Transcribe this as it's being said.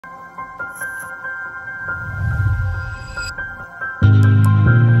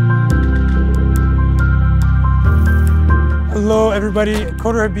Hello everybody,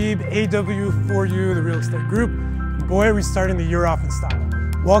 Koder Habib, AW4U, the real estate group. Boy, are we starting the year off in style.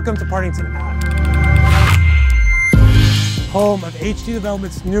 Welcome to Partington Ave, home of HD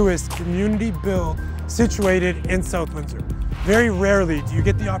Development's newest community build situated in South Windsor. Very rarely do you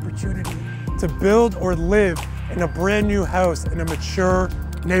get the opportunity to build or live in a brand new house in a mature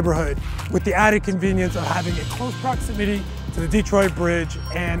neighborhood with the added convenience of having a close proximity to the Detroit Bridge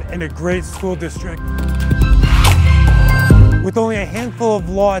and in a great school district. With only a handful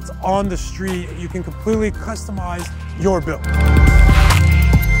of lots on the street, you can completely customize your build.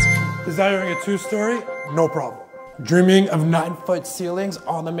 Desiring a 2-story? No problem. Dreaming of 9-foot ceilings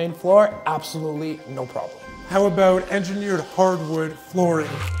on the main floor? Absolutely no problem. How about engineered hardwood flooring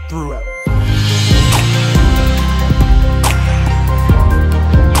throughout?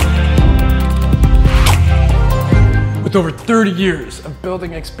 With over 30 years of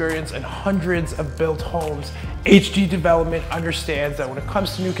building experience and hundreds of built homes, HD Development understands that when it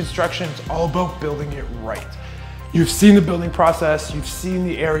comes to new construction, it's all about building it right. You've seen the building process, you've seen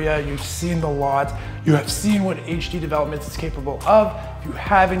the area, you've seen the lot, you have seen what HD Development is capable of. If you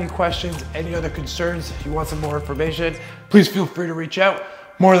have any questions, any other concerns, if you want some more information, please feel free to reach out.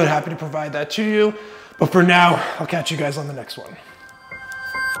 More than happy to provide that to you. But for now, I'll catch you guys on the next one.